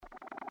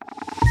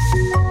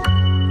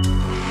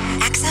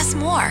us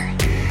more.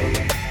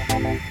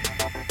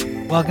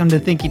 Welcome to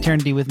Think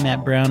Eternity with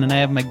Matt Brown, and I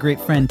have my great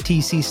friend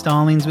TC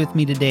Stallings with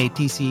me today.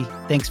 TC,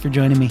 thanks for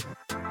joining me.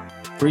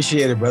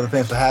 Appreciate it, brother.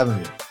 Thanks for having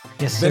me.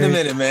 Yes, it's been a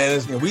minute,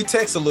 man. We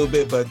text a little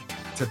bit, but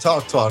to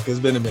talk, it's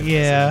been a minute.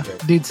 Yeah,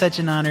 dude, such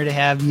an honor to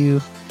have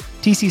you.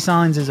 TC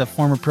Stallings is a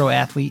former pro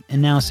athlete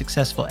and now a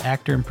successful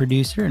actor and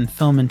producer in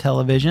film and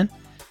television.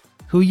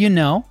 Who you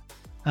know.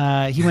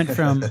 He went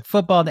from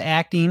football to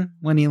acting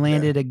when he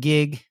landed a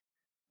gig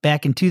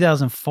back in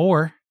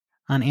 2004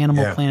 on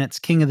Animal Planet's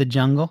King of the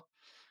Jungle,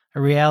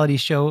 a reality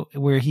show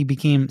where he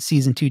became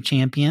season 2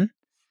 champion.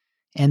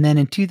 And then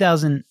in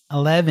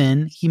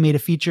 2011, he made a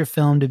feature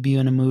film debut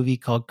in a movie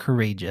called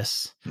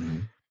Courageous,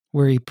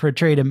 where he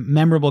portrayed a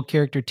memorable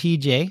character,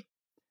 TJ.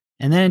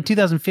 And then in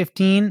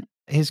 2015,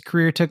 his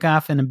career took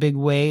off in a big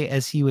way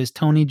as he was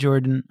Tony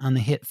Jordan on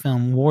the hit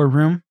film War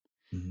Room,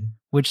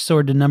 which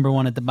soared to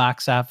 #1 at the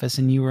box office,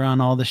 and you were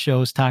on all the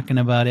shows talking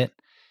about it.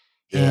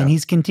 And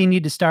he's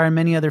continued to star in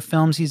many other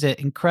films. He's an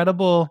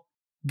incredible,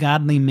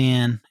 godly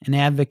man, an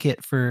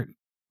advocate for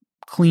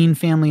clean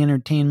family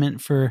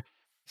entertainment, for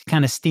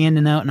kind of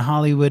standing out in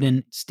Hollywood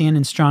and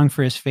standing strong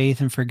for his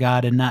faith and for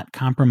God and not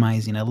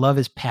compromising. I love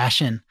his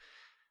passion.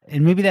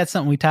 And maybe that's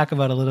something we talk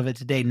about a little bit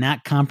today,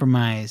 not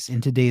compromise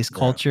in today's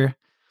culture.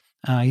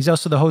 He's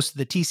also the host of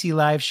the TC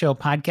Live Show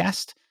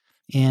podcast.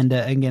 And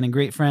again, a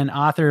great friend,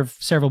 author of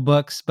several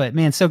books. But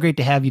man, so great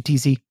to have you,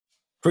 TC.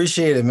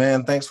 Appreciate it,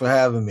 man. Thanks for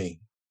having me.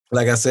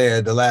 Like I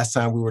said, the last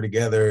time we were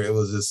together, it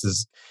was just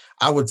this,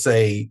 I would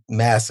say,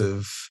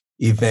 massive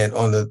event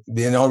and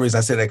the only reason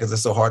I say that because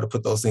it's so hard to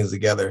put those things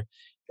together.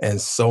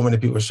 And so many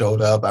people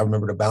showed up. I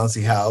remember the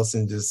bouncy house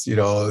and just,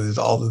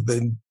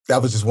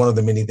 that was just one of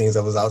the many things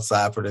that was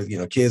outside for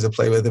the, kids to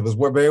play with. It was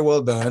very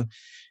well done.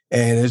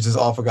 And it's just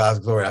all for God's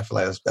glory. I feel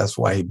like that's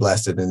why he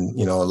blessed it. And,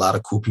 a lot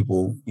of cool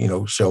people,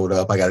 showed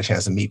up. I got a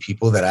chance to meet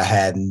people that I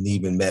hadn't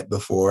even met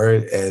before.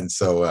 And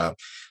so,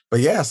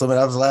 that was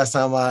the last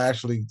time I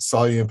actually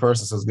saw you in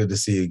person. So it's good to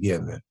see you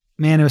again, man.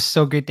 Man, it was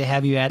so great to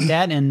have you at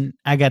that. And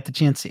I got the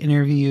chance to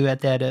interview you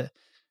at that,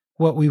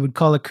 what we would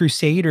call a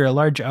crusade or a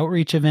large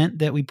outreach event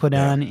that we put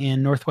on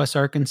in Northwest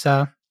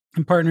Arkansas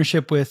in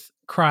partnership with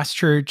Cross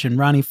Church and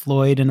Ronnie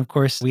Floyd. And of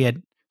course, we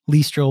had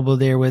Lee Strobel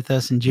there with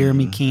us and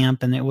Jeremy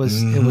Camp. And it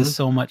was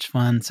so much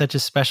fun, such a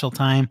special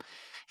time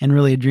and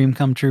really a dream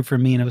come true for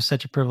me. And it was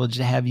such a privilege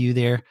to have you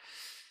there.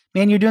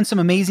 Man, you're doing some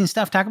amazing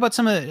stuff. Talk about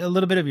a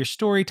little bit of your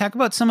story. Talk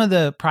about some of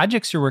the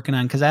projects you're working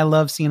on, because I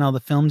love seeing all the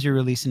films you're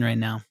releasing right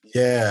now.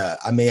 Yeah.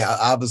 I mean,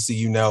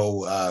 obviously,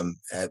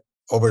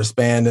 over the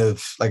span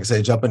of, like I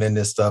said, jumping in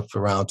this stuff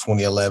around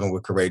 2011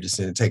 with Courageous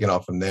and taking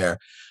off from there,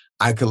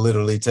 I could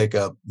literally take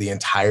up the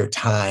entire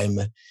time,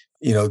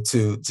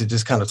 to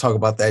just kind of talk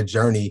about that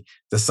journey.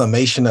 The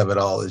summation of it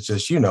all is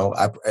just,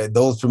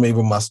 those for me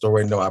were my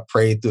story. I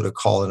prayed through the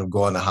calling of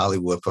going to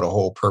Hollywood for the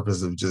whole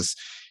purpose of just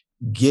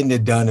getting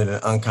it done in an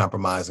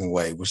uncompromising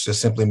way, which just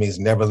simply means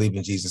never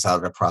leaving Jesus out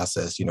of the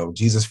process.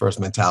 Jesus first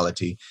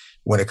mentality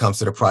when it comes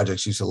to the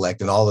projects you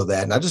select and all of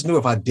that. And I just knew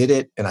if I did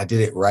it and I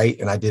did it right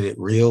and I did it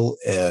real,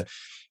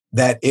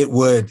 that it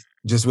would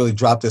just really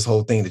drop this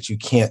whole thing that you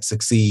can't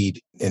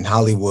succeed in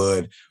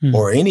Hollywood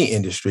or any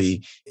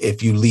industry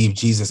if you leave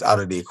Jesus out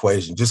of the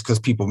equation. Just because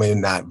people may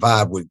not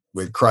vibe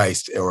with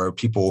Christ, or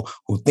people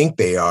who think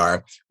they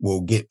are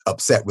will get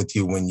upset with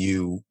you when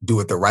you do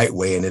it the right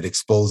way and it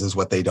exposes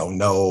what they don't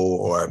know,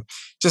 or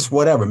just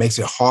whatever. It makes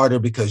it harder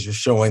because you're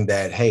showing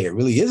that, hey, it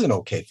really isn't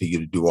okay for you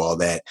to do all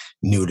that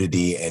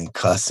nudity and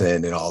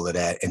cussing and all of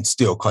that and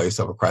still call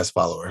yourself a Christ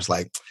follower. It's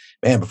like,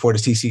 man, before the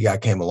TC guy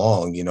came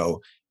along,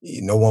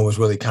 no one was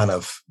really kind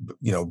of,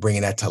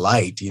 bringing that to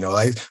light,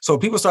 so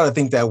people start to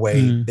think that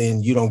way,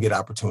 then you don't get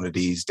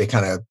opportunities. They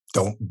kind of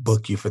don't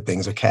book you for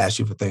things or cast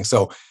you for things.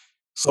 So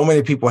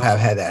many people have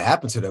had that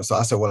happen to them. So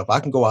I said, well, if I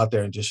can go out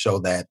there and just show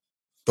that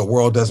the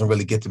world doesn't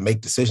really get to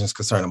make decisions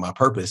concerning my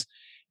purpose,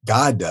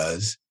 God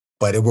does,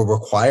 but it will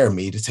require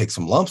me to take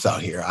some lumps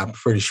out here. I'm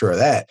pretty sure of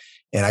that.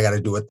 And I got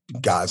to do it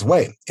God's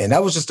way. And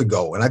that was just a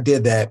goal. And I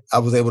did that. I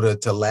was able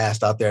to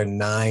last out there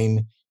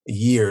 9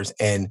 years,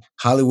 and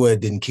Hollywood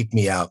didn't kick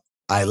me out.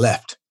 I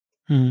left.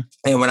 And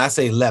when I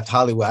say left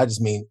Hollywood, I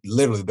just mean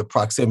literally the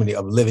proximity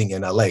of living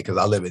in LA, because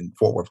I live in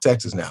Fort Worth,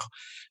 Texas now.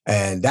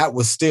 And that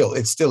was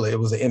it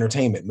was an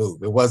entertainment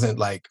move. It wasn't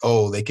like,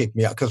 oh, they kicked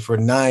me out. Because for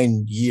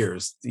 9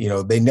 years,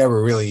 they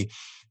never really,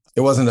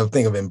 it wasn't a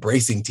thing of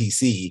embracing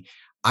TC.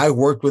 I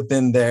worked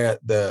within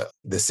the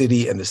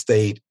city and the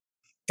state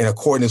in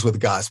accordance with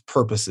God's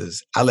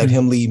purposes. I let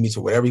him lead me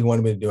to whatever he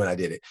wanted me to do, and I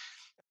did it.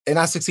 And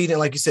I succeeded.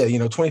 Like you said,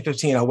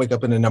 2015, I wake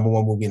up in the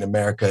 #1 movie in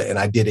America, and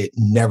I did it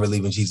never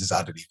leaving Jesus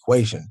out of the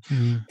equation.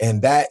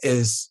 And that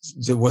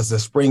was the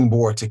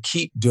springboard to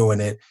keep doing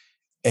it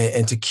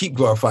and to keep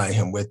glorifying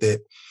him with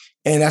it.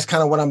 And that's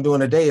kind of what I'm doing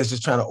today, is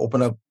just trying to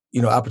open up,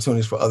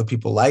 opportunities for other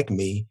people like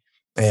me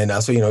And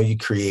so, I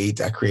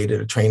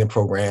created a training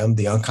program,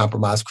 the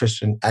Uncompromised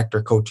Christian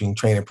Actor Coaching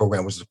Training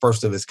Program, which is the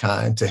first of its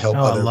kind to help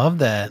Oh, I other love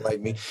that. people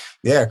like me.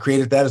 Yeah, I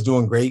created that. It's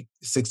doing great.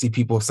 60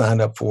 people have signed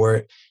up for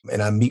it.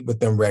 And I meet with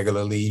them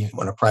regularly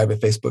on a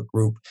private Facebook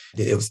group.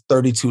 It was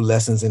 32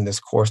 lessons in this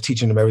course,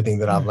 teaching them everything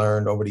that I've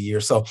learned over the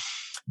years. So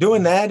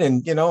doing that,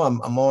 and,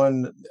 I'm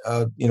on,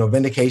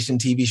 Vindication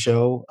TV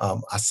show.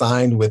 I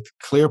signed with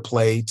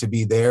ClearPlay to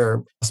be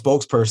their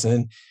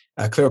spokesperson.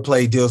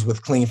 ClearPlay deals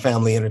with clean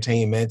family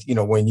entertainment,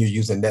 when you're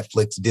using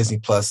Netflix, Disney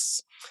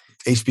Plus,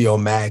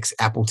 HBO Max,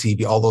 Apple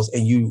TV, all those,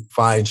 and you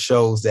find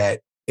shows that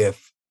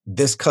if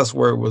this cuss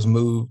word was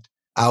moved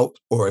out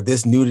or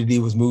this nudity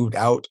was moved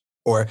out,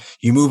 or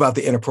you move out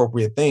the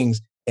inappropriate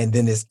things, and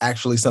then it's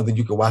actually something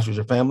you can watch with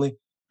your family,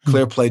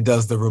 ClearPlay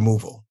does the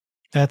removal.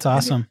 That's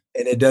awesome.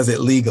 And it does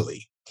it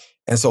legally.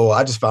 And so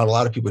I just found a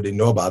lot of people didn't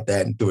know about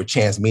that. And through a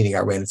chance meeting, I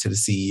ran into the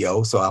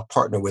CEO. So I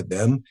partnered with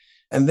them.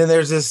 And then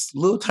there's this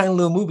tiny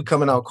little movie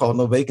coming out called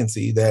No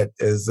Vacancy that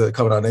is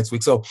coming out next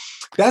week. So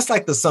that's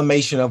like the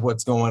summation of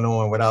what's going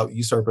on without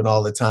usurping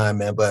all the time,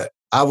 man. But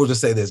I will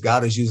just say this: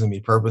 God is using me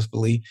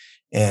purposefully,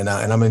 and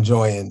I'm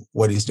enjoying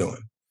what he's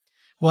doing.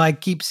 Well, I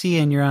keep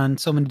seeing you're on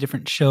so many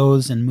different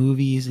shows and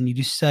movies, and you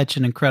do such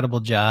an incredible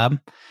job.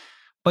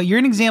 But you're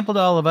an example to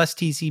all of us,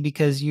 TC,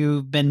 because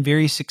you've been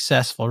very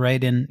successful,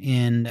 right,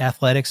 in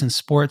athletics and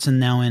sports and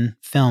now in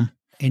film.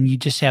 And you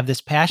just have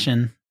this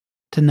passion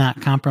to not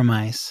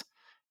compromise.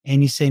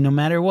 And you say, no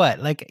matter what,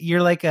 like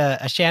you're like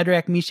a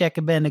Shadrach, Meshach,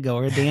 Abednego,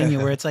 or a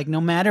Daniel, where it's like,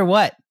 no matter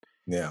what,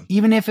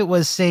 even if it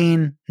was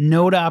saying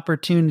no to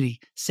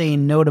opportunity,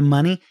 saying no to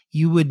money,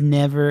 you would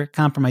never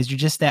compromise. You're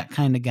just that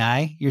kind of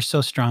guy. You're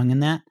so strong in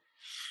that.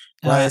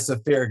 Well, it's a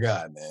fear of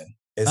God, man.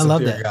 I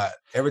love that. God.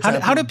 Every time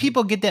how do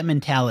people get that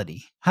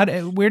mentality?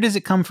 Where does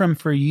it come from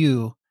for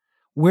you?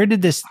 Where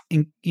did this,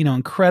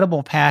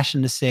 incredible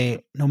passion to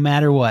say, no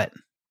matter what,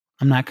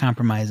 I'm not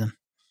compromising?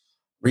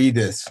 Read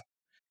this.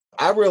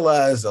 I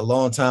realized a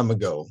long time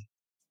ago,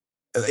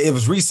 it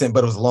was recent,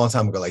 but it was a long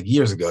time ago, like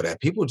years ago, that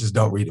people just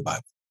don't read the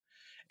Bible.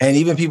 And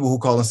even people who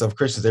call themselves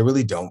Christians, they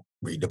really don't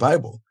read the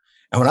Bible.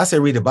 And when I say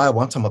read the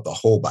Bible, I'm talking about the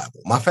whole Bible.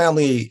 My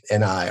family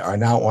and I are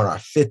now on our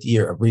 5th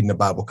year of reading the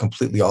Bible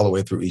completely all the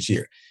way through each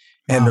year.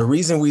 And the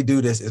reason we do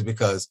this is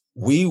because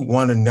we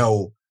want to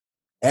know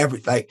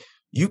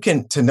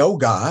to know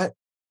God,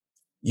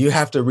 you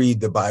have to read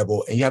the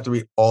Bible, and you have to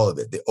read all of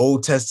it, the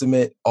Old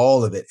Testament,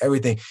 all of it,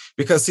 everything.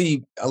 Because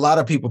see, a lot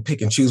of people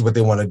pick and choose what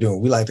they want to do.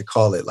 And we like to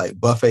call it like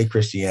buffet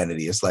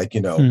Christianity. It's like,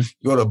 you go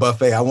to a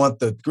buffet. I don't want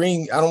the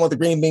green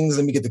beans.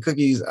 Let me get the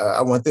cookies.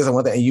 I want this, I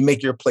want that. And you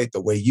make your plate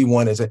the way you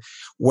want it.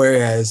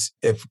 Whereas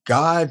if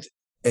God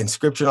and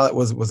scripture and all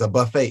that was a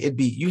buffet,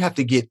 you have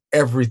to get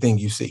everything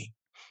you see.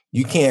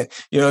 You can't,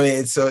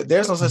 so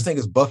there's no such thing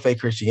as buffet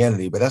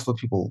Christianity, but that's what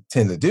people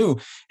tend to do.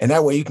 And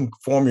that way you can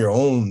form your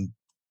own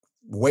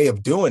way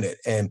of doing it.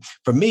 And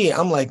for me,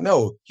 I'm like,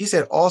 no, he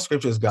said all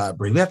scripture is God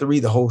breathed. We have to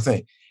read the whole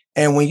thing.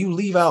 And when you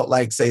leave out,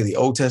 like, say, the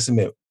Old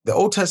Testament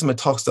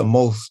talks the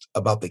most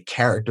about the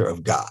character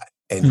of God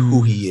and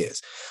who he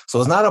is. So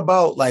it's not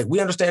about, like, we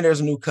understand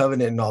there's a new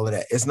covenant and all of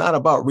that. It's not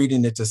about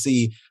reading it to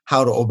see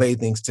how to obey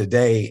things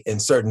today in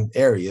certain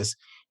areas,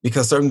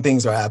 because certain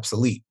things are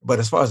obsolete. But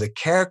as far as the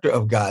character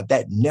of God,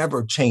 that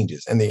never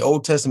changes. And the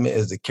Old Testament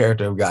is the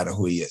character of God and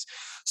who he is.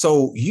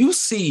 So you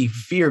see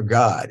fear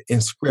God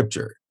in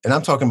scripture, and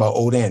I'm talking about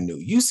old and new.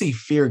 You see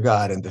fear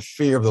God and the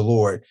fear of the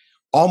Lord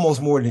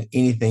almost more than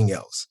anything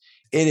else.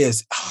 It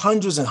is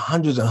hundreds and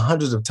hundreds and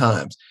hundreds of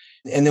times.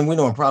 And then we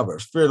know in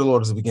Proverbs, fear of the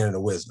Lord is the beginning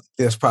of wisdom.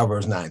 There's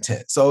Proverbs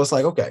 9:10. So it's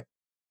like, okay,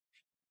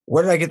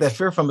 where did I get that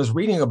fear from? Is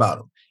reading about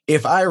him.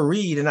 If I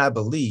read and I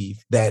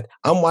believe that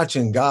I'm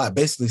watching God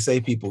basically say,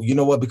 people, you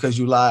know what, because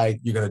you lied,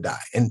 you're going to die.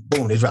 And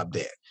boom, they drop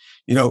dead.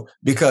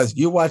 Because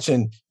you're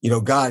watching,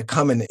 God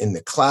coming in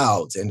the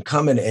clouds and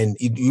coming, and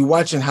you're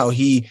watching how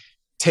he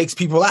takes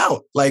people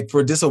out, like,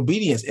 for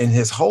disobedience and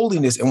his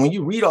holiness. And when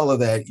you read all of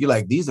that, you're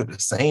like, these are the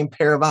same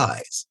pair of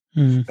eyes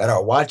that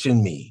are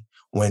watching me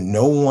when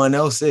no one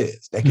else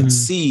is, that can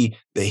see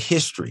the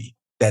history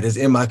that is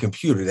in my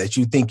computer that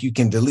you think you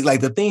can delete.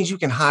 Like, the things you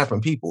can hide from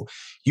people,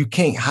 you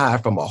can't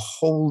hide from a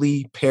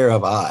holy pair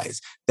of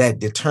eyes that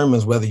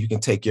determines whether you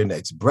can take your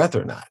next breath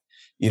or not.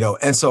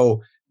 And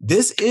so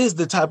this is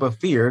the type of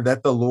fear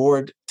that the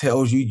Lord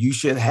tells you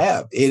should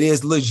have. It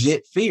is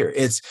legit fear.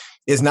 It's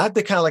not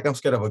the kind like I'm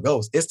scared of a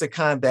ghost. It's the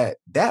kind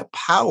that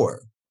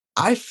power,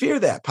 I fear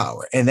that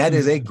power. And that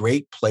is a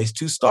great place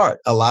to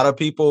start. A lot of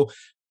people,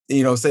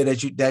 say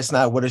that that's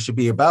not what it should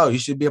be about. You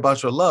should be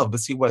about your love.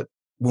 But see,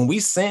 when we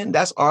sin,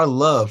 that's our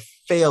love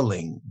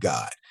failing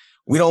God.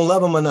 We don't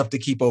love him enough to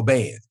keep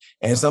obeying.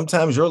 And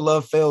sometimes your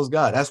love fails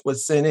God. That's what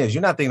sin is.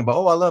 You're not thinking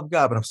about, I love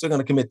God, but I'm still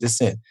going to commit this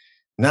sin.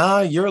 Nah,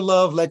 your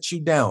love lets you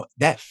down.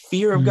 That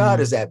fear of God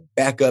is that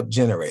backup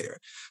generator.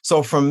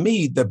 So for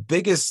me, the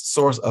biggest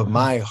source of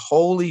my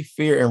holy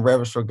fear and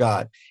reverence for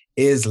God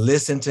is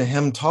listen to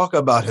him talk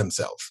about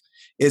himself.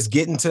 Is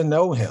getting to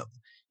know him,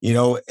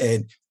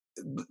 and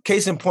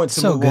case in point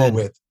to move on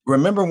with.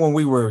 Remember when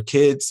we were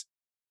kids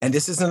And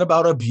this isn't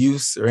about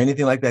abuse or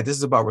anything like that. This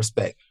is about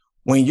respect.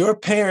 When your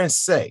parents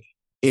say,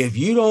 if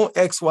you don't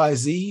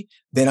XYZ,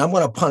 then I'm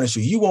going to punish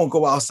you. You won't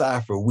go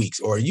outside for weeks,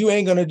 or you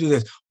ain't going to do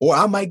this, or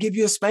I might give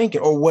you a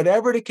spanking, or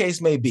whatever the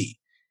case may be.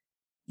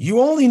 You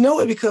only know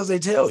it because they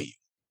tell you.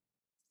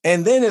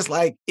 And then it's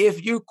like,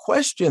 if you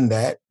question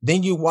that,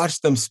 then you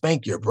watch them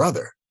spank your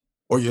brother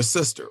or your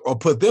sister or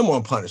put them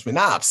on punishment.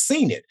 Now I've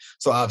seen it.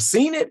 So I've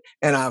seen it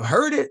and I've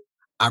heard it.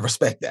 I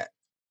respect that.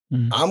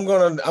 I'm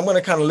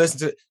gonna kind of listen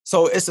to it.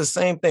 So it's the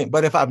same thing.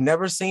 But if I've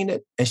never seen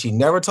it and she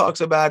never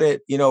talks about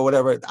it,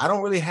 whatever, I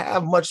don't really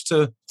have much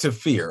to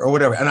fear or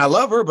whatever. And I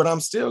love her, but I'm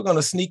still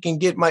gonna sneak and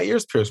get my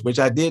ears pierced, which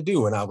I did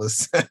do when I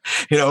was,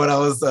 when I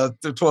was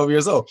 12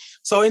 years old.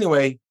 So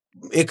anyway,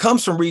 it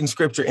comes from reading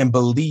scripture and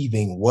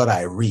believing what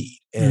I read.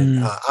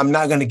 And I'm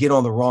not going to get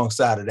on the wrong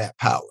side of that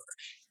power.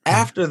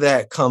 After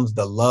that comes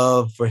the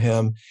love for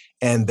him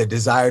and the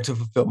desire to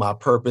fulfill my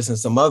purpose and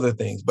some other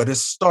things. But it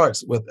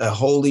starts with a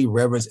holy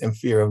reverence and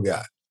fear of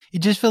God. It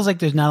just feels like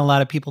there's not a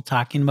lot of people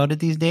talking about it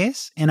these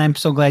days. And I'm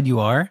so glad you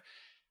are.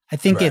 I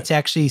think it's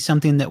actually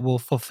something that will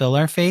fulfill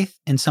our faith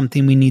and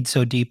something we need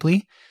so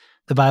deeply.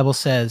 The Bible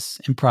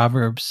says in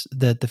Proverbs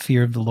that the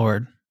fear of the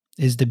Lord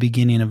is the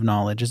beginning of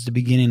knowledge, is the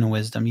beginning of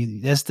wisdom.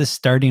 That's the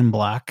starting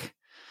block.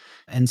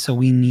 And so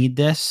we need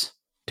this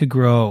to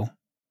grow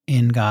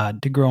in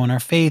God, to grow in our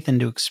faith and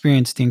to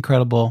experience the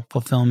incredible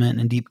fulfillment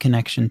and deep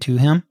connection to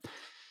him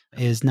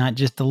is not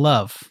just the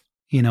love,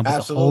 but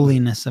Absolutely. The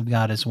holiness of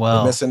God as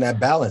well. We're missing that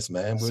balance,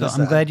 man.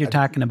 I'm glad you're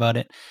talking about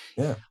it.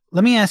 Yeah.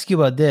 Let me ask you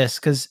about this,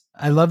 because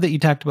I love that you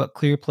talked about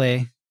clear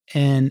play.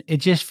 And it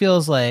just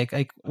feels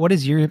like, what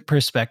is your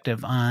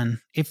perspective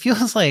on, it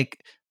feels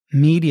like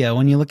media,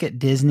 when you look at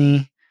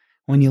Disney,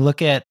 when you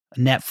look at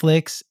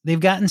Netflix, they've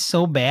gotten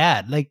so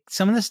bad. Like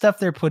some of the stuff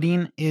they're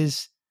putting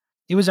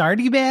it was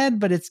already bad,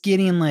 but it's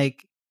getting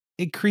like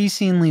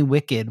increasingly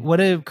wicked. What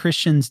do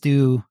Christians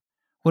do?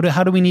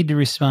 How do we need to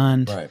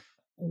respond? Right.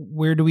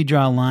 Where do we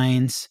draw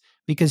lines?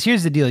 Because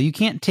here's the deal. You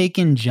can't take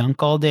in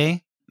junk all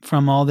day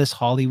from all this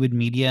Hollywood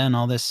media and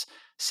all this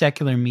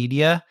secular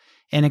media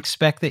and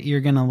expect that you're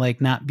going to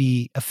not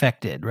be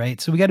affected, right?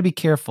 So we got to be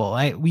careful.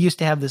 We used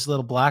to have this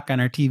little block on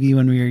our TV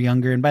when we were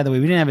younger. And by the way,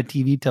 we didn't have a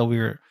TV till we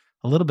were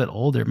a little bit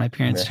older. My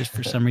parents just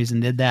for some reason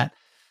did that.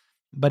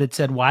 But it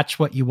said, watch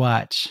what you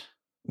watch.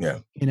 Yeah.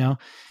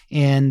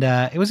 And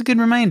it was a good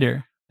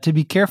reminder to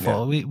be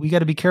careful. Yeah. We got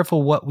to be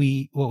careful what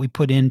we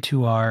put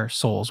into our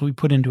souls, what we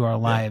put into our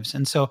lives.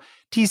 And so,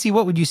 TC,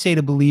 what would you say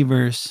to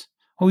believers?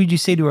 What would you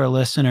say to our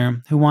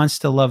listener who wants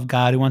to love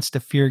God, who wants to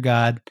fear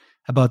God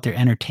about their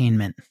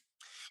entertainment?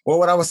 Well,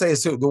 what I would say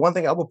is too, the one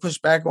thing I would push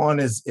back on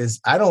is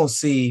I don't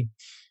see,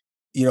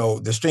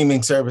 the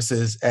streaming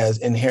services as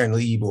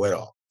inherently evil at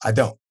all. I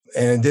don't.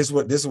 And this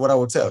is what I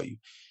will tell you,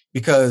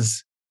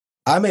 because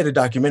I made a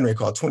documentary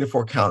called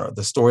 24 Counter,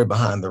 the story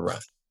behind the run.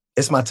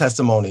 It's my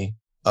testimony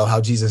of how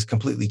Jesus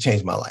completely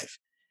changed my life.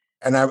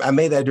 And I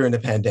made that during the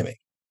pandemic.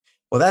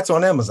 Well, that's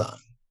on Amazon.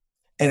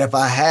 And if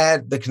I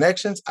had the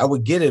connections, I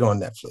would get it on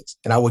Netflix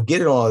and I would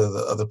get it on all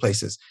the other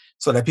places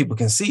so that people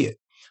can see it.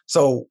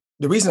 So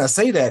the reason I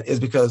say that is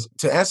because,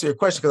 to answer your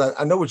question, because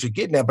I know what you're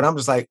getting at, but I'm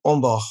just like,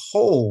 on the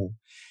whole,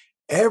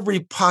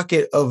 every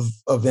pocket of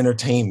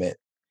entertainment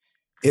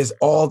is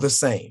all the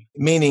same,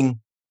 meaning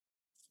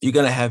you're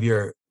going to have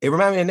it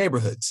reminds me of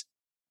neighborhoods.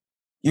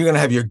 You're going to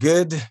have your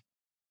good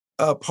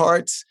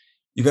parts.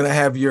 You're going to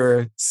have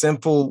your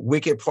simple,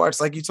 wicked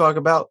parts like you talk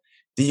about.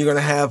 Then you're going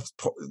to have,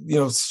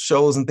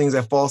 shows and things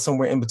that fall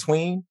somewhere in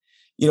between,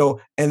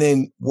 and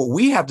then what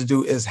we have to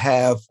do is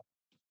have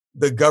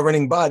the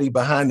governing body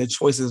behind the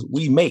choices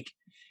we make.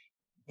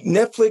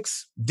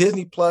 Netflix,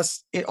 Disney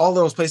Plus, all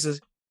those places,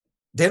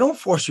 they don't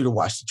force you to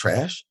watch the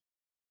trash.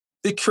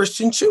 The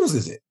Christian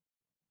chooses it.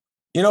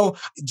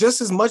 Just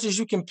as much as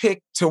you can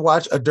pick to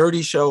watch a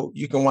dirty show,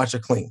 you can watch a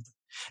clean.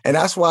 And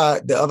that's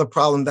why the other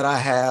problem that I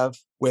have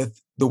with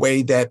the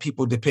way that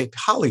people depict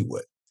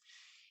Hollywood.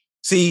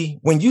 See,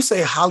 when you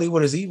say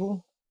Hollywood is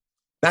evil,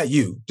 not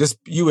you, just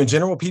you in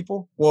general,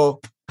 people, well,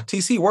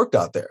 TC worked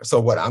out there. So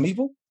what, I'm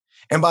evil?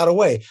 And by the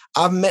way,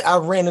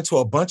 I've ran into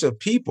a bunch of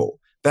people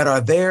that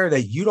are there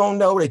that you don't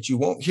know, that you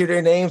won't hear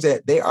their names,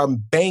 that they are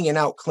banging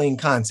out clean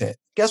content.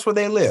 Guess where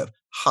they live?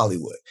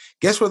 Hollywood.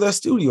 Guess where their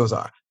studios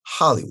are?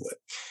 Hollywood.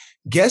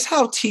 Guess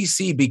how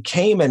TC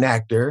became an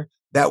actor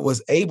that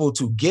was able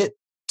to get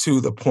to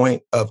the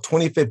point of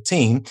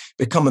 2015,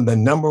 becoming the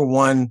number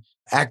one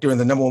actor in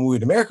the number one movie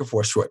in America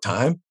for a short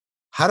time?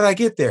 How did I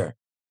get there?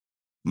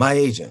 My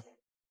agent.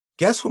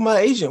 Guess who my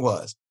agent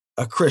was?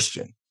 A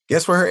Christian.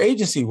 Guess where her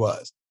agency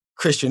was?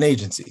 Christian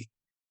agency.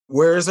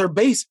 Where is her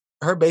base?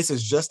 Her base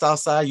is just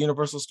outside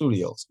Universal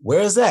Studios.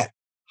 Where is that?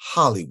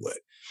 Hollywood.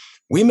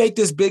 We make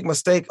this big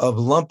mistake of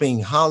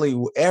lumping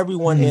Hollywood,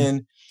 everyone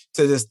in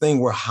to this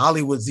thing where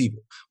Hollywood's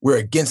evil. We're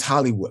against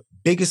Hollywood.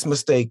 Biggest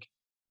mistake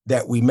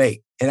that we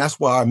make. And that's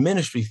why our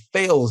ministry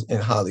fails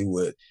in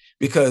Hollywood,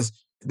 because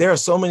there are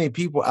so many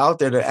people out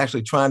there that are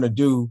actually trying to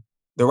do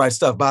the right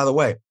stuff. By the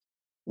way,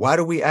 why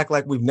do we act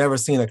like we've never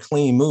seen a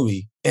clean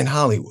movie in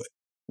Hollywood?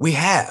 We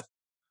have.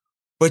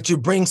 but you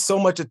bring so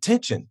much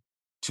attention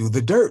to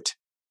the dirt.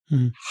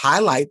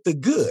 Highlight the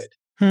good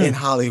in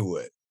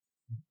Hollywood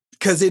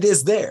because it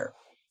is there.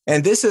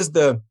 And this is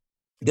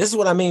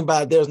what I mean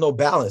by there's no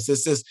balance.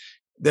 It's just,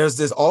 there's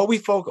this,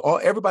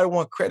 everybody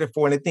want credit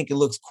for, and they think it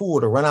looks cool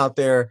to run out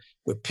there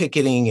with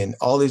picketing and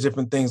all these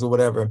different things or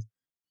whatever.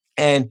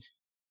 And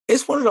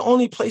it's one of the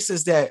only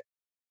places that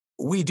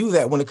we do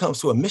that when it comes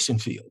to a mission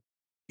field.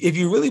 If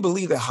you really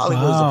believe that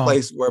Hollywood is a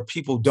place where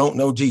people don't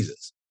know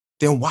Jesus,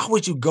 then why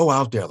would you go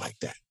out there like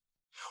that?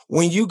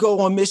 When you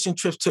go on mission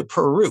trips to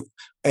Peru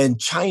and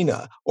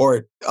China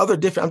or other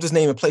different, I'm just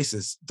naming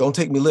places, don't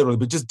take me literally,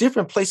 but just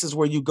different places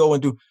where you go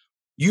and do,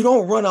 you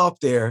don't run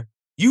off there.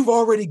 You've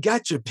already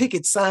got your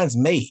picket signs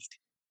made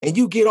and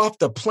you get off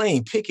the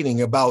plane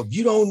picketing about,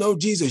 you don't know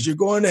Jesus, you're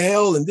going to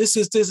hell. And this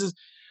is,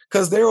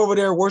 because they're over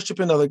there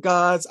worshiping other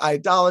gods,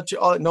 idolatry.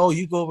 No,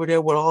 you go over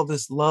there with all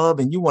this love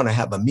and you want to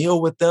have a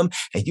meal with them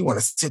and you want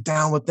to sit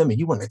down with them and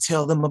you want to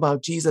tell them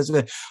about Jesus.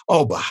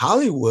 Oh, but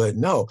Hollywood,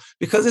 no,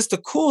 because it's the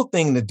cool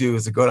thing to do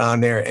is to go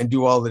down there and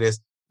do all of this.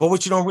 But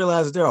what you don't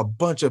realize is there are a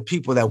bunch of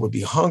people that would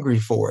be hungry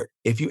for it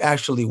if you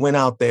actually went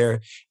out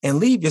there and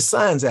leave your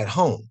signs at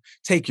home,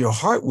 take your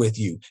heart with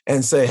you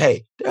and say,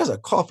 hey, there's a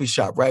coffee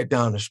shop right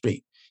down the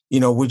street.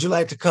 Would you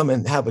like to come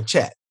and have a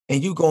chat?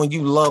 And you go and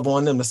you love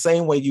on them the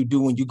same way you do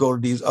when you go to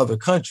these other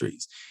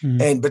countries.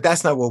 But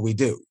that's not what we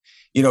do,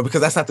 because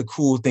that's not the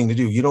cool thing to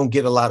do. You don't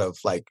get a lot of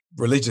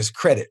religious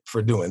credit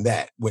for doing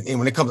that.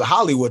 When it comes to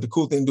Hollywood, the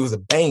cool thing to do is to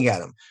bang at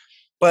them.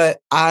 But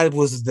I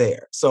was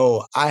there.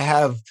 So I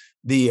have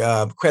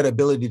the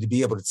credibility to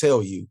be able to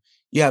tell you,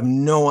 you have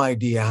no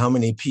idea how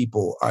many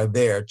people are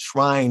there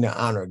trying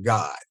to honor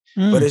God,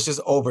 but it's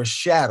just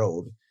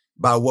overshadowed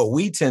by what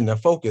we tend to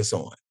focus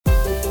on.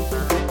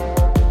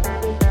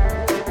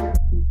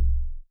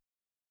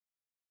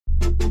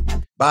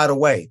 By the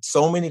way,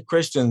 so many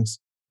Christians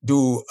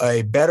do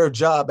a better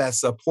job at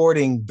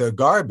supporting the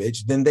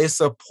garbage than they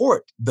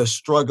support the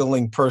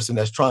struggling person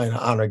that's trying to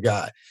honor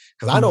God.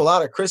 Because I know a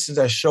lot of Christians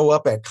that show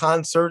up at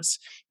concerts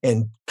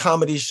and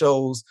comedy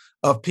shows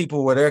of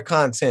people where their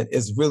content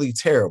is really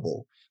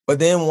terrible, but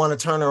then want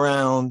to turn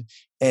around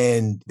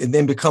and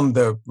then become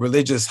the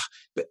religious.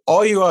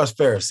 All you are is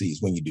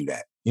Pharisees when you do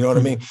that. You know what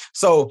I mean?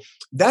 So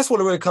that's what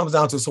it really comes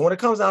down to. So when it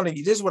comes down to,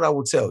 this is what I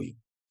will tell you.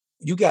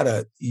 You got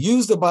to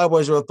use the Bible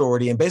as your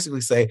authority and basically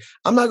say,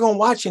 I'm not going to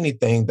watch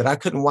anything that I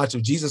couldn't watch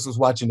if Jesus was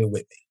watching it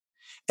with me.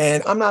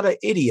 And I'm not an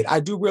idiot. I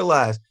do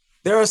realize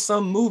there are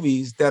some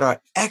movies that are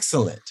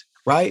excellent,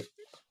 right?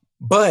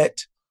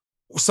 But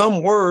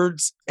some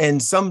words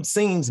and some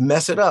scenes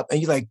mess it up.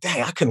 And you're like,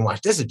 dang, I couldn't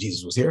watch this if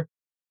Jesus was here.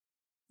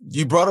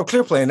 You brought up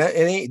ClearPlay,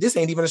 and this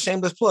ain't even a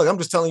shameless plug. I'm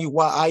just telling you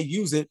why I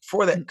use it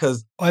for that.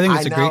 Because I think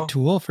it's a great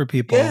tool for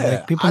people.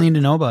 Yeah, people need to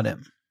know about it.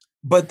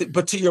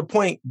 But to your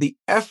point, the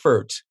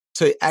effort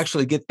to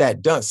actually get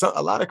that done. So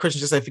a lot of Christians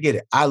just say, forget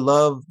it. I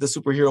love the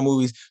superhero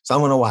movies, so I'm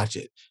going to watch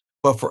it.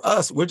 But for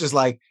us, we're just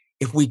like,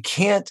 if we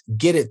can't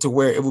get it to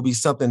where it will be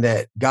something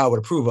that God would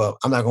approve of,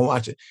 I'm not going to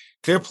watch it.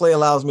 ClearPlay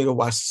allows me to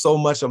watch so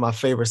much of my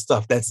favorite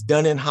stuff that's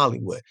done in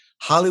Hollywood.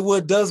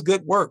 Hollywood does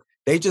good work.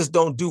 They just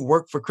don't do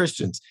work for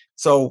Christians.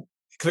 So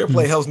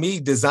ClearPlay helps me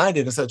design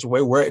it in such a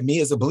way where me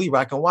as a believer,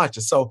 I can watch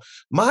it. So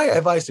my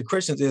advice to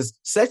Christians is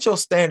set your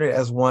standard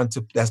as one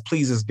that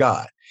pleases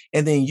God,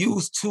 and then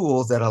use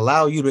tools that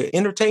allow you to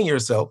entertain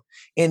yourself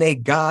in a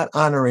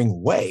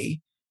God-honoring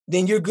way.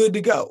 Then you're good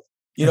to go.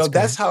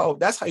 That's how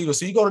you do.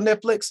 So you go to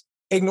Netflix,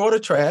 ignore the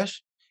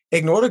trash,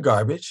 ignore the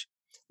garbage,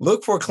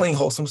 look for clean,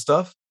 wholesome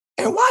stuff,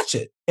 and watch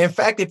it. In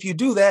fact, if you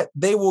do that,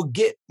 they will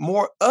get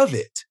more of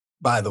it,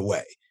 by the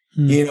way.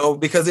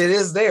 Because it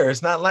is there.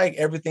 It's not like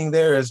everything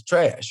there is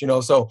trash,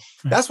 So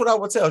that's what I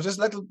would tell. Just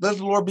let the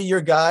Lord be your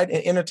guide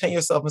and entertain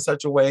yourself in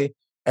such a way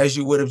as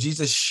you would if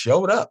Jesus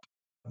showed up,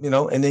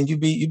 and then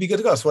you'd be good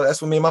to go. So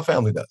that's what me and my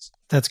family does.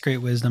 That's great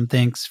wisdom.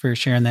 Thanks for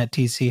sharing that,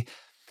 TC.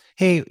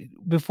 Hey,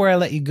 before I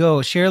let you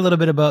go, share a little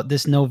bit about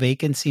this No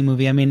Vacancy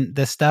movie. I mean,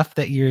 the stuff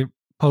that you're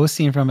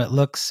posting from it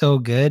looks so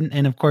good.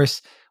 And of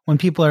course, when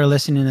people are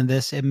listening to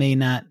this, it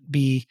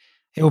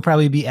will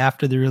probably be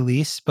after the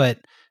release, but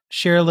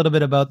share a little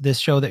bit about this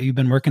show that you've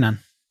been working on.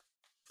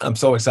 I'm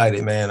so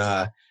excited, man.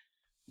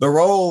 The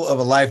role of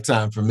a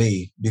lifetime for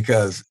me,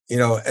 because,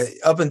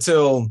 up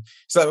until,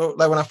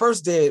 when I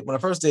first did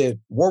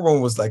War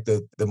Room was like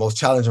the most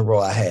challenging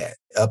role I had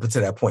up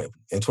until that point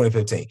in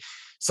 2015.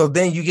 So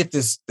then you get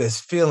this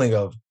feeling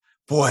of,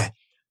 boy,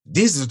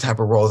 these are the type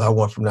of roles I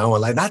want from now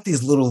on. Like, not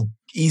these little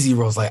easy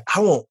roles. Like, I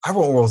want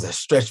roles that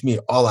stretch me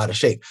all out of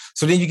shape.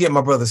 So then you get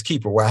My Brother's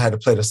Keeper, where I had to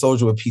play the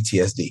soldier with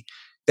PTSD.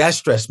 That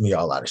stretched me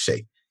all out of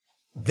shape.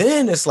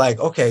 Then it's like,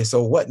 okay,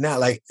 so what now?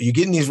 Like, you're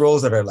getting these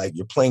roles that are like,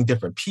 you're playing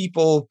different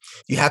people.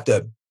 You have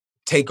to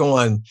take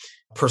on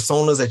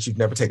personas that you've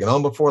never taken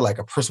on before, like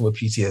a person with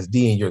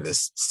PTSD, and you're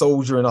this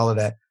soldier and all of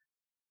that.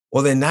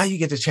 Well, then now you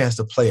get the chance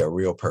to play a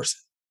real person.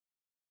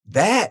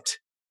 That,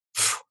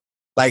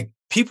 like,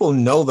 people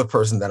know the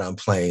person that I'm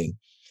playing.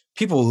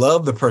 People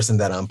love the person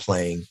that I'm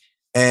playing.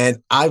 And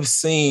I've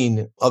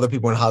seen other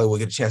people in Hollywood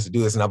get a chance to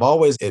do this. And I've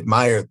always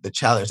admired the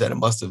challenge that it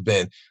must have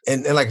been.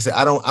 And like I said,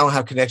 I don't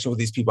have connection with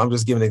these people. I'm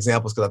just giving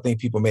examples because I think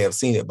people may have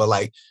seen it. But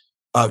like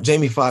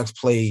Jamie Foxx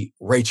played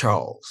Ray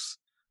Charles.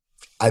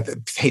 I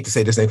hate to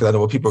say this name because I know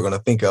what people are going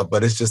to think of,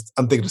 but it's just,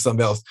 I'm thinking of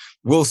something else.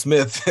 Will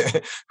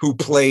Smith, who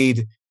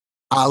played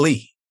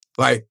Ali.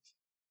 Like,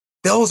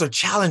 those are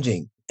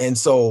challenging. And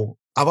so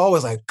I've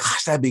always like,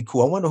 gosh, that'd be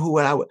cool. I wonder who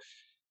I would.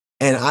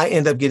 And I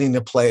end up getting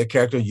to play a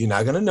character. You're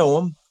not going to know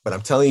him, but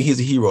I'm telling you, he's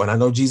a hero. And I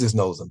know Jesus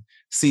knows him.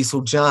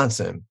 Cecil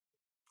Johnson,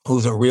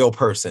 who's a real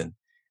person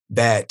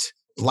that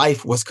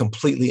life was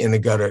completely in the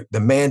gutter.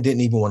 The man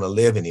didn't even want to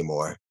live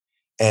anymore.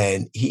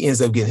 And he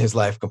ends up getting his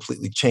life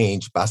completely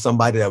changed by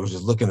somebody that was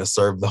just looking to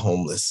serve the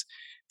homeless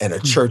and a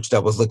church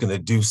that was looking to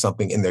do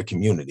something in their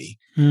community.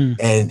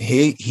 And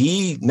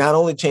he not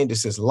only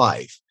changes his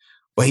life,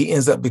 but he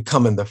ends up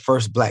becoming the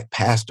first Black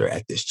pastor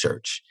at this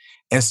church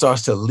and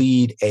starts to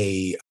lead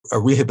a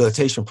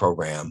rehabilitation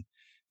program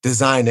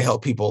designed to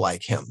help people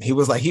like him. He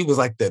was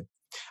like the,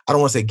 I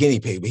don't want to say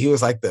guinea pig, but he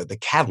was like the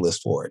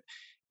catalyst for it.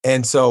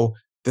 And so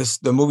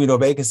the movie No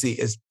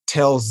Vacancy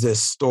tells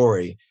this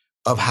story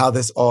of how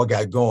this all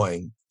got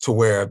going to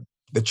where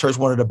the church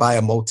wanted to buy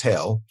a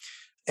motel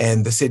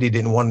and the city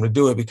didn't want them to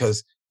do it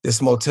because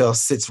this motel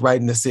sits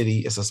right in the city.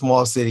 It's a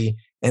small city.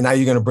 And now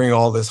you're going to bring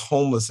all this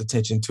homeless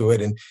attention to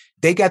it. And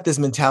they got this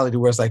mentality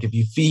where it's like, if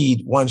you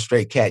feed one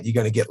stray cat, you're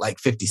going to get like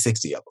 50,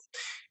 60 of them.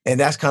 And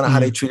that's kind of how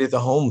they treated the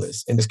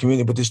homeless in this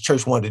community. But this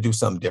church wanted to do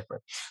something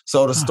different.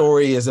 So the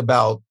story is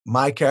about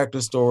my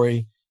character's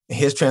story,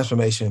 his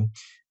transformation,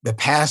 the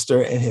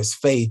pastor and his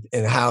faith,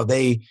 and how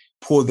they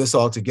pulled this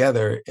all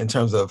together in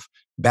terms of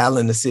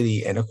battling the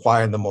city and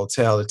acquiring the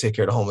motel to take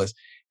care of the homeless.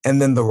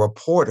 And then the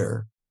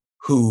reporter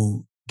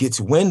who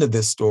gets wind of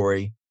this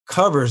story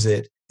covers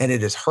it. And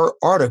it is her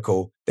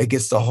article that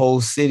gets the whole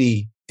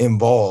city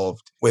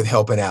involved with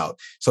helping out.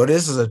 So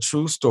this is a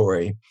true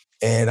story.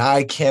 And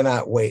I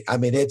cannot wait. I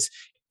mean, it's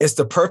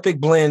the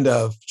perfect blend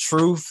of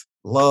truth,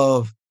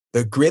 love,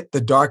 the grit,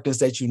 the darkness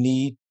that you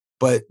need,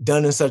 but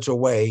done in such a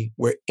way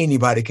where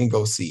anybody can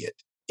go see it.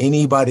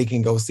 Anybody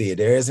can go see it.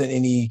 There isn't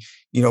any,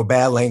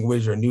 bad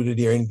language or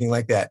nudity or anything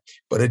like that.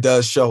 But it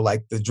does show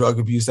like the drug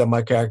abuse that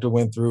my character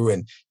went through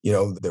and,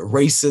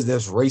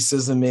 there's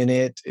racism in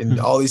it and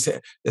all these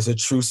things. It's a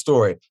true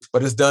story,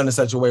 but it's done in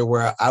such a way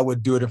where I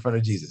would do it in front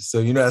of Jesus.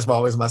 So, that's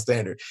always my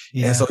standard.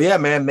 Yeah. And so,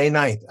 man, May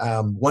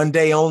 9th, one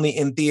day only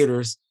in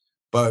theaters.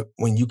 But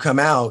when you come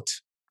out,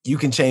 you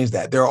can change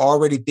that. There are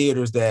already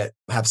theaters that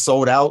have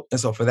sold out. And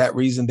so for that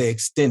reason, they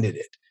extended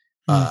it.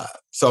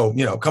 So,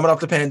 coming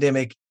off the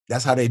pandemic,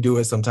 that's how they do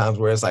it sometimes,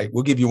 where it's like,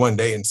 we'll give you one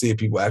day and see if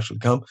people actually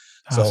come.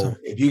 Awesome. So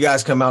if you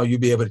guys come out,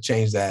 you'll be able to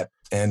change that.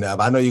 And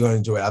I know you're going to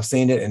enjoy it. I've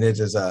seen it and it's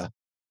just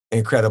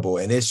incredible.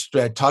 And it's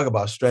talk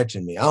about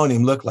stretching me. I don't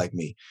even look like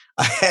me.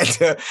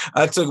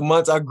 I took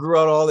months. I grew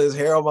out all this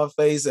hair on my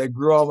face. I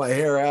grew all my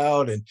hair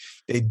out and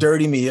they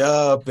dirty me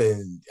up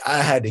and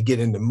I had to get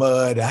in the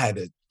mud. I had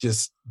to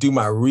just do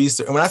my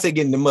research. And when I say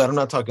get in the mud, I'm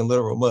not talking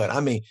literal mud.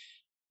 I mean,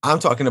 I'm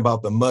talking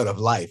about the mud of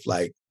life.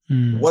 Like,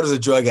 what is a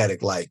drug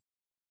addict like?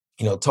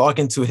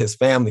 Talking to his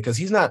family, because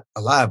he's not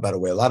alive, by the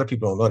way. A lot of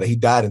people don't know that he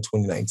died in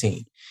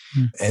 2019.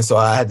 And so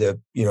I had to,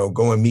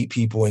 go and meet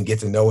people and get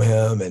to know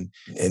him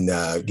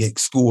and get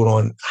schooled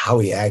on how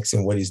he acts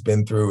and what he's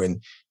been through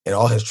and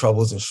all his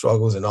troubles and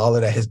struggles and all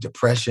of that, his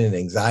depression,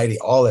 anxiety,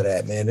 all of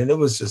that, man. And it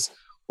was just,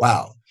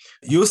 wow.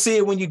 You'll see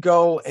it when you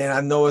go, and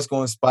I know it's going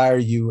to inspire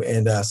you.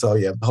 And so,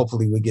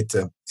 hopefully we get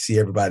to see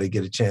everybody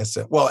get a chance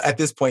to, well, at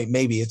this point,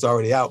 maybe it's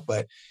already out,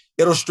 but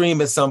it'll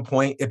stream at some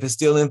point. If it's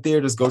still in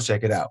theaters, go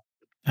check it out.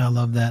 I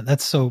love that.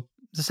 It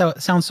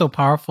sounds so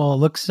powerful. It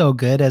looks so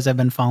good as I've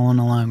been following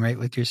along, right,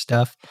 with your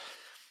stuff.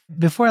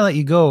 Before I let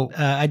you go,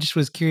 I just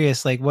was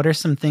curious, like, what are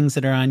some things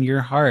that are on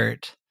your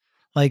heart?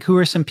 Like, who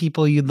are some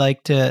people you'd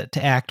like to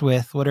act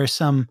with? What are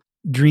some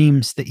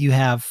dreams that you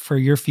have for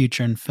your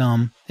future in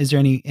film? Is there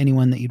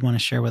anyone that you'd want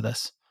to share with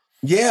us?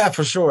 Yeah,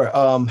 for sure.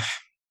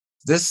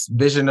 This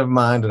vision of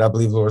mine that I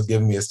believe the Lord's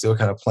given me is still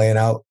kind of playing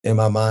out in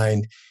my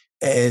mind.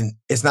 And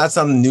it's not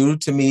something new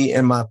to me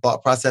in my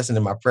thought process and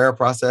in my prayer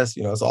process.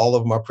 It's all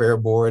over my prayer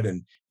board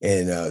and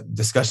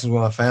discussions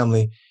with my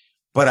family.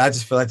 But I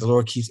just feel like the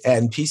Lord keeps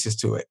adding pieces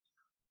to it.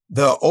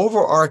 The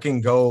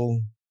overarching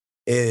goal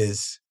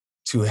is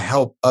to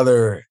help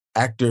other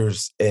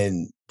actors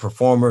and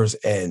performers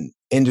and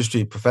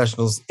industry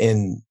professionals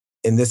in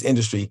this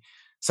industry,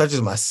 such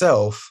as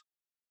myself,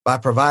 by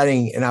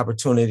providing an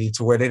opportunity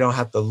to where they don't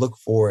have to look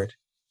for it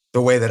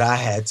the way that I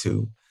had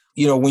to.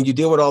 When you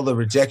deal with all the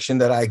rejection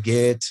that I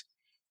get,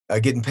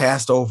 getting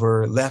passed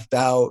over, left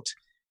out,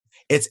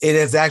 it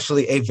is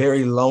actually a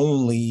very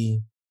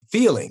lonely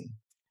feeling.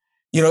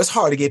 It's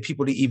hard to get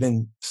people to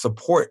even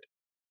support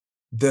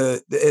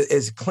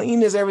as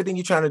clean as everything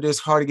you're trying to do. It's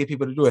hard to get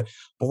people to do it.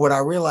 But what I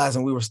realized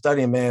when we were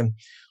studying, man,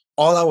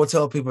 all I would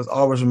tell people is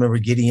always remember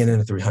Gideon and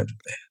the 300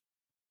 man.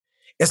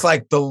 It's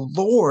like the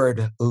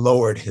Lord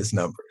lowered his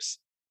numbers.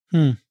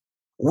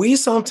 we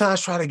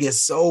sometimes try to get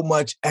so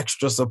much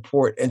extra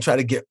support and try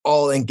to get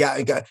all and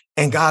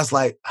God's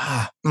like,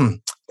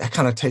 that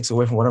kind of takes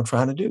away from what I'm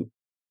trying to do.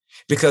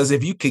 Because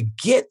if you could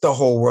get the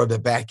whole world to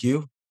back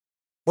you,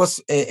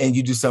 and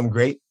you do something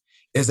great,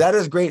 is that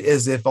as great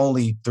as if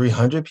only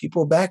 300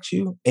 people backed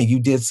you and you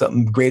did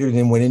something greater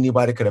than what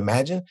anybody could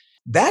imagine?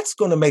 That's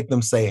going to make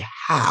them say,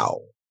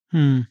 how?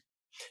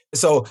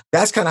 So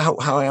that's kind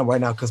of how I am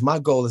right now, because my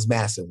goal is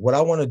massive. What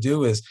I want to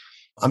do is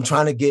I'm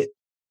trying to get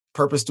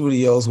Purpose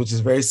Studios, which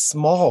is very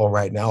small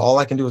right now. All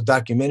I can do is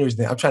documentaries.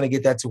 I'm trying to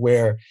get that to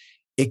where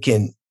it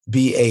can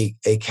be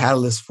a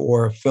catalyst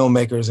for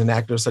filmmakers and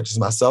actors such as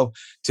myself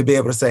to be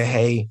able to say,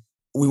 hey,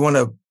 we want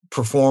to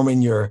perform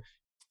in your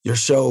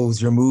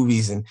shows, your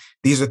movies. And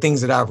these are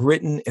things that I've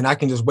written. And I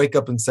can just wake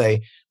up and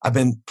say, I've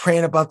been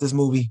praying about this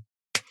movie.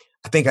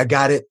 I think I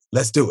got it.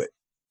 Let's do it.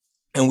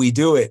 And we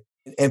do it.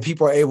 And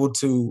people are able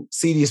to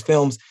see these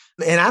films.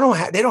 And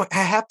they don't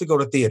have to go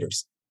to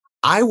theaters.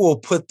 I will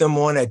put them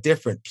on at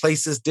different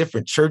places,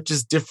 different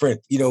churches,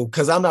 different,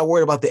 because I'm not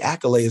worried about the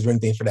accolades or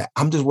anything for that.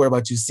 I'm just worried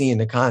about you seeing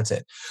the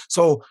content.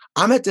 So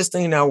I'm at this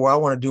thing now where I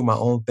want to do my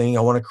own thing.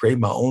 I want to create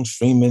my own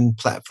streaming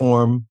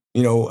platform,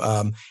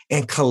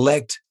 and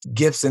collect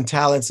gifts and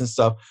talents and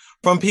stuff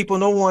from people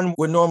no one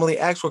would normally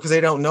ask for because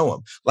they don't know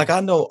them. Like I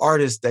know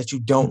artists that you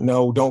don't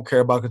know, don't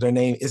care about because their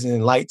name isn't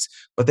in lights,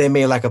 but they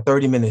made like a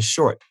 30-minute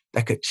short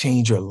that could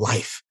change your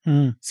life.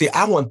 See,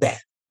 I want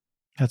that.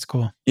 That's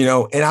cool.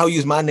 And I'll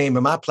use my name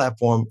and my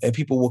platform and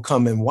people will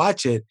come and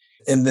watch it.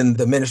 And then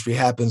the ministry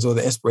happens or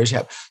the inspiration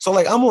happens. So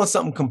like I'm on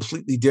something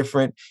completely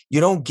different. You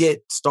don't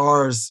get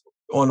stars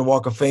on the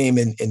Walk of Fame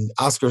and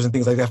Oscars and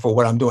things like that for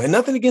what I'm doing. And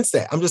nothing against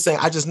that. I'm just saying,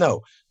 I just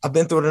know. I've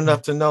been through it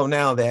enough to know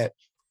now that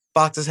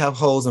foxes have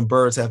holes and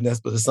birds have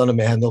nests, but the Son of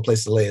Man has no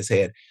place to lay his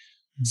head.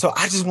 So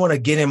I just want to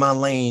get in my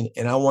lane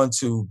and I want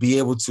to be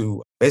able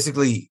to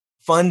basically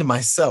fund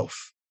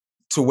myself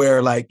to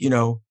where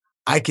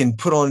I can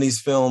put on these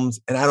films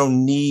and I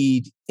don't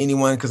need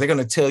anyone because they're going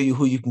to tell you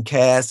who you can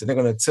cast and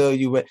they're going to tell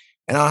you what,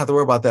 and I don't have to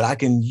worry about that. I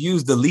can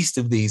use the least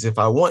of these if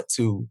I want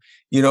to,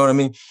 you know what I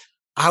mean?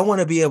 I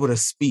want to be able to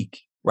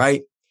speak,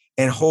 right?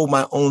 And hold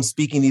my own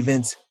speaking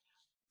events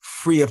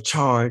free of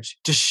charge.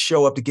 Just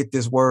show up to get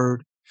this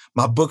word.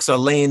 My books are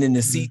laying in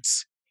the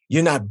seats.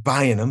 You're not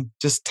buying them.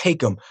 Just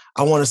take them.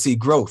 I want to see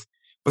growth.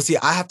 But see,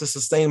 I have to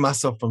sustain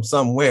myself from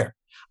somewhere.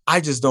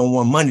 I just don't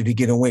want money to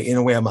get in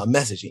the way of my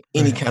messaging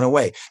any kind of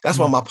way. That's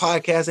why my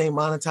podcast ain't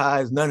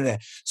monetized, none of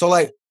that. So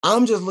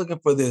I'm just looking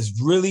for this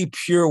really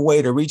pure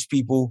way to reach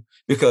people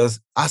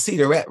because I see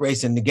the rat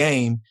race in the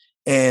game.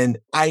 And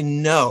I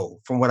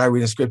know from what I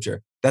read in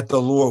scripture that the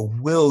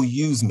Lord will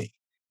use me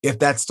if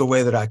that's the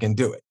way that I can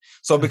do it.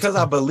 So because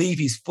I believe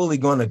he's fully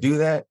going to do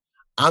that,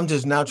 I'm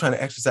just now trying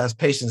to exercise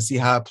patience and see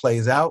how it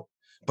plays out.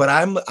 But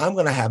I'm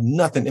going to have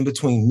nothing in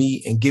between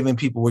me and giving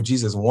people what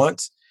Jesus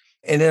wants.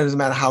 And it doesn't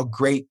matter how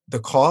great the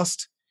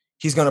cost,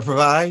 he's going to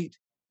provide,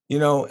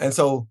 And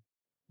so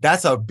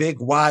that's a big,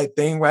 wide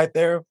thing right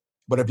there.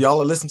 But if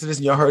y'all are listening to this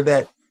and y'all heard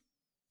that,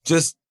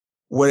 just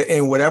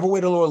in whatever way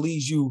the Lord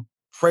leads you,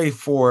 pray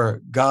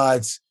for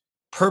God's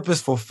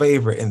purposeful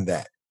favor in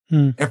that.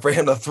 And for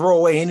him to throw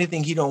away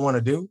anything he don't want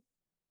to do,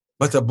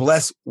 but to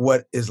bless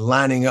what is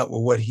lining up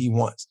with what he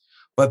wants.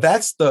 But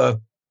that's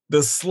the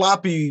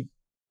sloppy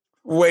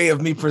way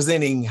of me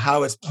presenting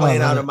how it's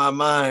playing out in my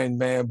mind,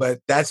 man.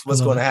 But that's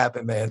what's going to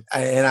happen, man.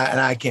 And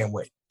I can't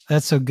wait.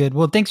 That's so good.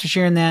 Well, thanks for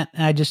sharing that.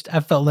 I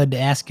felt led to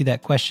ask you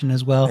that question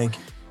as well. Thank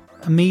you.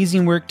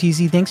 Amazing work,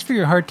 TC. Thanks for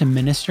your heart to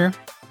minister,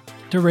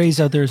 to raise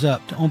others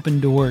up, to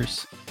open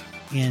doors,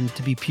 and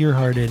to be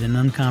pure-hearted and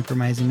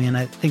uncompromising, man.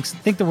 I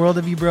think the world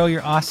of you, bro.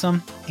 You're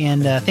awesome.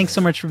 And thanks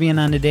so much for being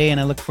on today. And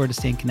I look forward to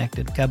staying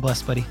connected. God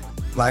bless, buddy.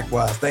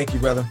 Likewise. Thank you,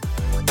 brother.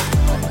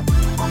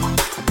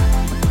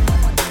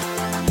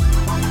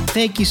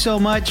 Thank you so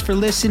much for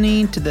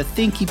listening to the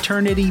Think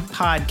Eternity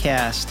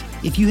podcast.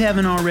 If you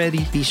haven't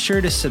already, be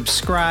sure to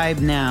subscribe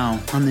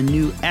now on the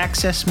new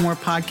Access More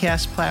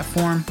podcast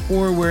platform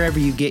or wherever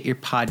you get your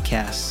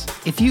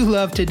podcasts. If you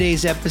love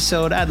today's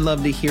episode, I'd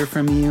love to hear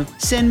from you.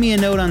 Send me a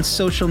note on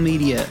social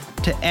media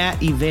to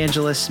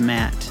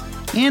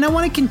 @evangelistmatt. And I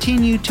want to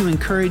continue to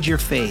encourage your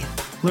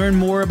faith. Learn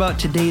more about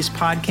today's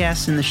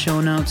podcast in the show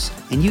notes,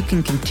 and you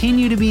can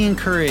continue to be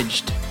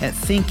encouraged at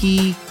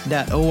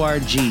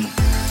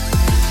thinky.org.